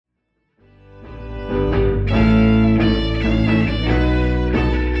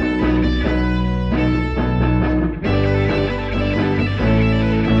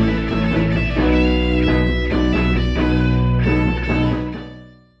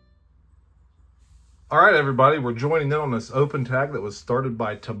All right, everybody, we're joining in on this open tag that was started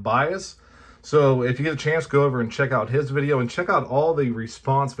by Tobias. So if you get a chance, go over and check out his video and check out all the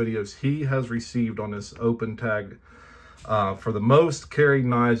response videos he has received on this open tag for the most carried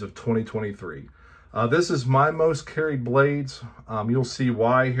knives of 2023. This is my most carried blades. You'll see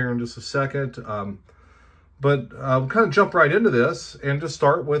why here in just a second. But I'll kind of jump right into this and just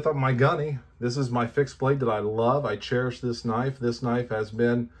start with my gunny. This is my fixed blade that I love. I cherish this knife. This knife has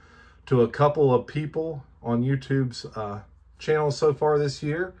been to a couple of people on YouTube's channel so far this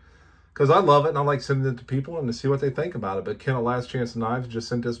year because I love it and I like sending it to people and to see what they think about it. But Ken at Last Chance Knives just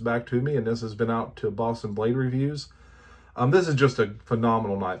sent this back to me, and this has been out to Boston Blade Reviews. This is just a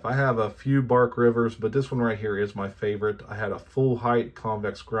phenomenal knife. I have a few Bark Rivers, but this one right here is my favorite. I had a full height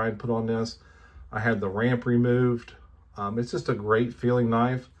convex grind put on this. I had the ramp removed. It's just a great feeling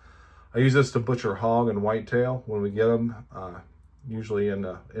knife. I use this to butcher hog and whitetail when we get them, usually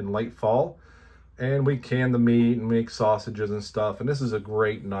in late fall. And we can the meat and make sausages and stuff. And this is a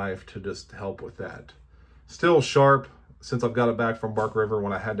great knife to just help with that. Still sharp since I've got it back from Bark River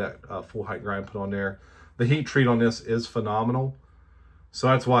when I had that full height grind put on there. The heat treat on this is phenomenal. So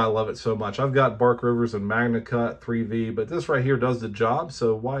that's why I love it so much. I've got Bark Rivers and Magna Cut 3V, but this right here does the job.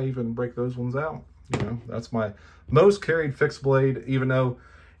 So why even break those ones out? You know, that's my most carried fixed blade, even though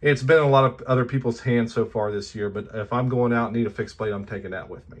it's been in a lot of other people's hands so far this year. But if I'm going out and need a fixed blade, I'm taking that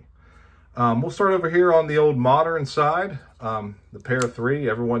with me. We'll start over here on the old modern side. The Para 3,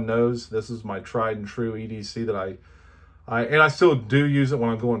 everyone knows this is my tried and true EDC that I still do use it when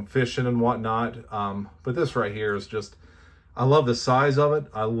I'm going fishing and whatnot. But this right here is just, I love the size of it.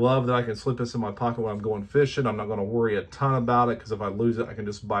 I love that I can slip this in my pocket when I'm going fishing. I'm not going to worry a ton about it because if I lose it, I can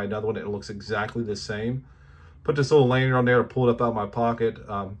just buy another one and it looks exactly the same. Put this little lanyard on there to pull it up out of my pocket.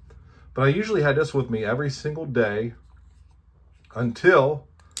 But I usually had this with me every single day until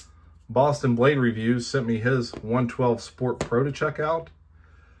Boston Blade Reviews sent me his 112 Sport Pro to check out.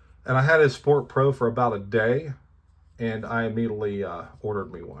 And I had his Sport Pro for about a day and I immediately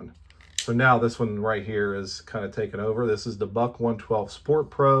ordered me one. So now this one right here is kind of taken over. This is the Buck 112 Sport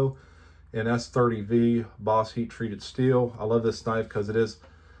Pro in S30V Boss heat treated steel. I love this knife because it is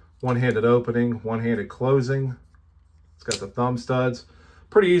one-handed opening, one-handed closing. It's got the thumb studs.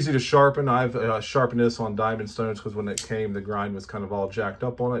 Pretty easy to sharpen. I've sharpened this on diamond stones because when it came, the grind was kind of all jacked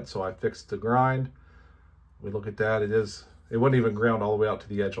up on it. So I fixed the grind. We look at that. It wasn't even ground all the way out to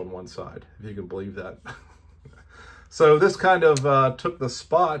the edge on one side, if you can believe that. So this kind of took the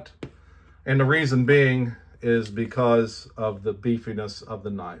spot. And the reason being is because of the beefiness of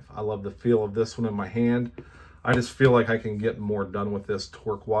the knife. I love the feel of this one in my hand. I just feel like I can get more done with this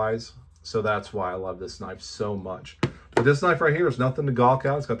torque-wise. So that's why I love this knife so much. But this knife right here is nothing to gawk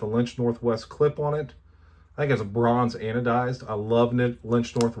at. It's got the Lynch Northwest clip on it. I think it's a bronze anodized. I love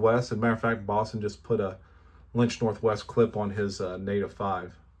Lynch Northwest. As a matter of fact, Boston just put a Lynch Northwest clip on his Native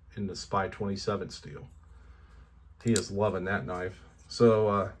 5 in the Spy 27 steel. He is loving that knife.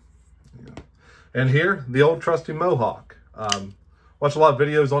 So, yeah. And here, the old trusty Mohawk. Watched a lot of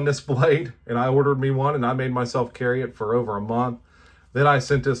videos on this blade, and I ordered me one, and I made myself carry it for over a month. Then I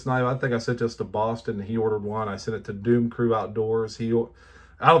sent this knife, I think I sent this to Boston, and he ordered one. I sent it to Doom Crew Outdoors.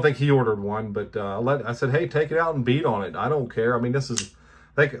 I don't think he ordered one, but I said, hey, take it out and beat on it. I don't care. I mean, this is,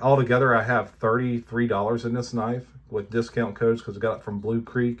 I think altogether I have $33 in this knife with discount codes because I got it from Blue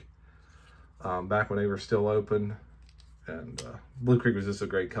Creek back when they were still open. And Blue Creek was just a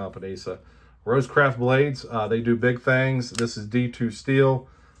great company. So Rosecraft blades, they do big things. This is D2 steel,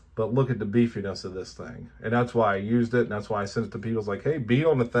 but look at the beefiness of this thing. And that's why I used it, and that's why I sent it to people. It's like, hey, beat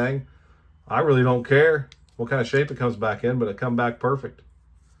on the thing. I really don't care what kind of shape it comes back in, but it come back perfect.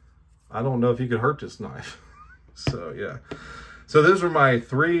 I don't know if you could hurt this knife. So, yeah. So those are my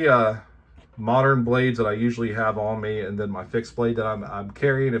three modern blades that I usually have on me, and then my fixed blade that I'm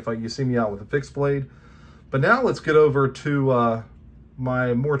carrying if you see me out with a fixed blade. But now let's get over to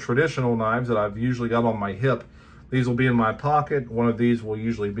my more traditional knives that I've usually got on my hip. These will be in my pocket. One of these will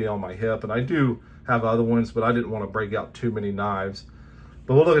usually be on my hip. And I do have other ones, but I didn't want to break out too many knives.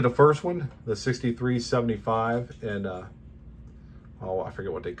 But we'll look at the first one, the 6375. And, oh, I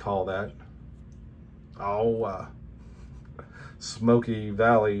forget what they call that. Oh, Smoky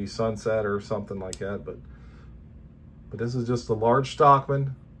Valley Sunset or something like that. But this is just a large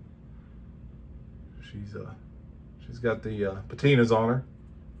Stockman. She's got the patinas on her.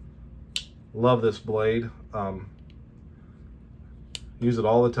 Love this blade. Use it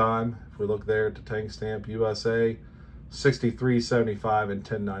all the time. If we look there at the tank stamp, USA, 6375 and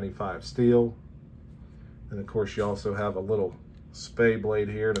 1095 steel. And of course, you also have a little spay blade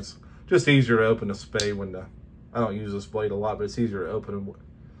here, and it's just easier to open the spay when I don't use this blade a lot, but it's easier to open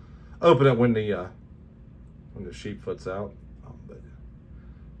it when the when the sheep foot's out. But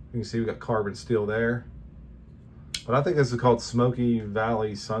you can see we got carbon steel there. But I think this is called Smoky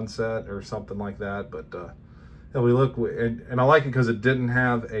Valley Sunset or something like that. But yeah, we look, and I like it because it didn't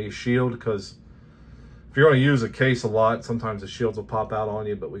have a shield, because if you're going to use a case a lot, sometimes the shields will pop out on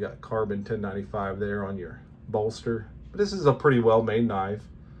you, but we got carbon 1095 there on your bolster. But this is a pretty well-made knife.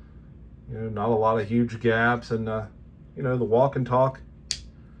 You know, not a lot of huge gaps, and you know, the walk and talk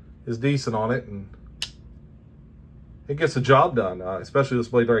is decent on it, and it gets the job done. Especially this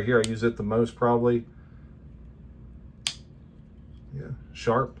blade right here, I use it the most probably. Yeah,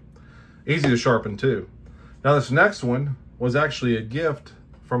 sharp, easy to sharpen too. Now this next one was actually a gift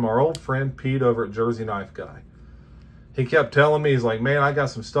from our old friend Pete over at Jersey Knife Guy. He kept telling me, he's like, man, I got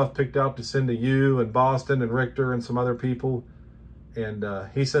some stuff picked out to send to you and Boston and Richter and some other people. And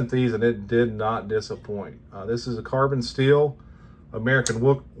he sent these, and it did not disappoint. This is a carbon steel American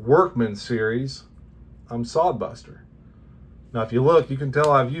Workman series Sodbuster. Now, if you look, you can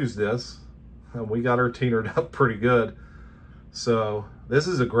tell I've used this, and we got her teenered up pretty good. So this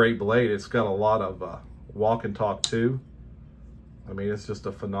is a great blade. It's got a lot of walk and talk too. I mean, it's just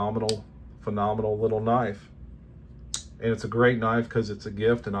a phenomenal little knife. And it's a great knife because it's a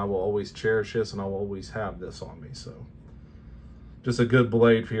gift, and I will always cherish this, and I will always have this on me. So just a good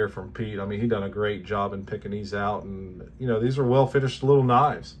blade here from Pete. I mean, he done a great job in picking these out, and you know, these are well finished little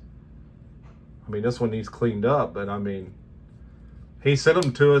knives. I mean, this one needs cleaned up, but I mean, he sent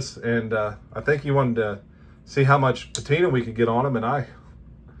them to us, and I think he wanted to see how much patina we could get on them, and I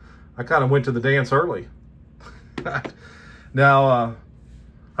kind of went to the dance early. Now,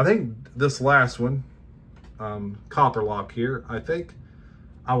 I think this last one, Copper Lock here, I think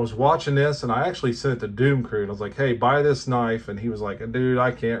I was watching this, and I actually sent it to Doom Crew, and I was like, hey, buy this knife. And he was like, dude,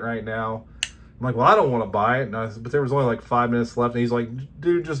 I can't right now. I'm like, well, I don't want to buy it. But there was only like 5 minutes left, and he's like,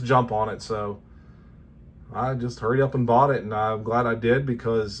 dude, just jump on it. So I just hurried up and bought it, and I'm glad I did,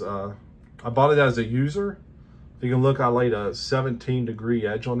 because I bought it as a user. If you can look, I laid a 17-degree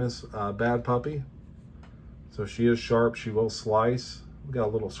edge on this bad puppy. So she is sharp. She will slice. We got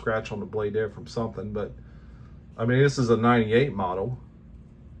a little scratch on the blade there from something, but I mean, this is a 98 model.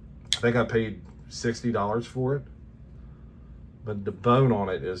 I think I paid $60 for it, but the bone on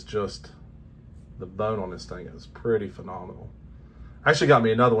it is just, the bone on this thing is pretty phenomenal. I actually got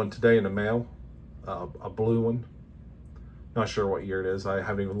me another one today in the mail, a blue one. Not sure what year it is. I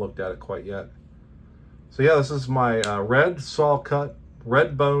haven't even looked at it quite yet. So yeah, this is my red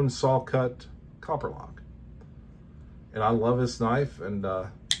bone saw cut Copper Lock. And I love this knife, and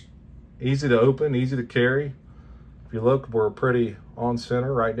easy to open, easy to carry. If you look, we're pretty on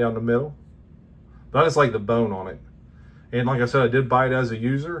center, right down the middle. But I just like the bone on it. And like I said, I did buy it as a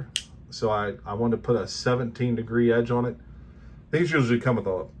user, so I wanted to put a 17-degree edge on it. These usually come with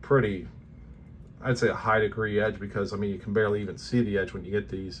a pretty, I'd say a high-degree edge, because I mean, you can barely even see the edge when you get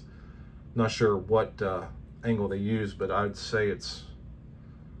these. I'm not sure what angle they use, but I'd say it's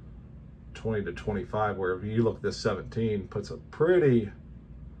 20 to 25, where if you look at this 17, puts a pretty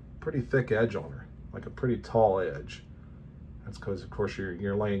thick edge on her, like a pretty tall edge. That's because, of course,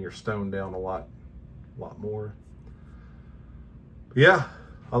 you're laying your stone down a lot more. But yeah,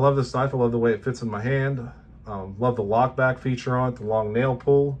 I love this knife. I love the way it fits in my hand. Love the lockback feature on it, the long nail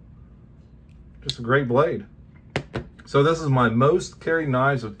pull. Just a great blade. So this is my most carried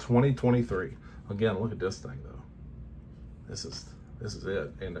knives of 2023. Again, look at this thing though. This is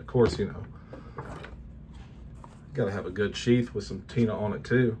it. And of course, you know, got to have a good sheath with some Tina on it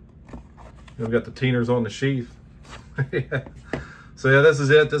too. We've got the Teeners on the sheath. Yeah. So yeah, this is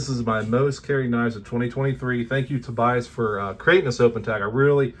it. This is my most carried knives of 2023. Thank you, Tobias, for creating this open tag. I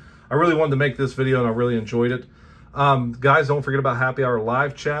really wanted to make this video, and I really enjoyed it. Guys, don't forget about Happy Hour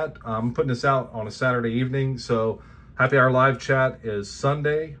live chat. I'm putting this out on a Saturday evening, so Happy Hour live chat is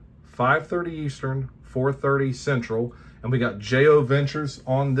Sunday, 5:30 Eastern, 4:30 Central. And we got JO Ventures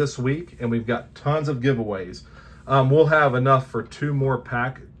on this week, and we've got tons of giveaways. We'll have enough for two more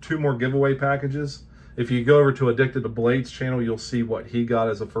giveaway packages. If you go over to Addicted to Blades channel, you'll see what he got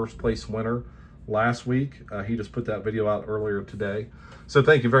as a first place winner last week. He just put that video out earlier today. So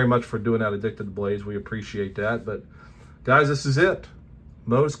thank you very much for doing that, Addicted to Blades. We appreciate that. But guys, this is it.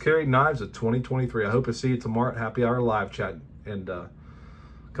 Most carried knives of 2023. I hope to see you tomorrow at Happy Hour live chat, and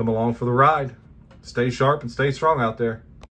come along for the ride. Stay sharp and stay strong out there.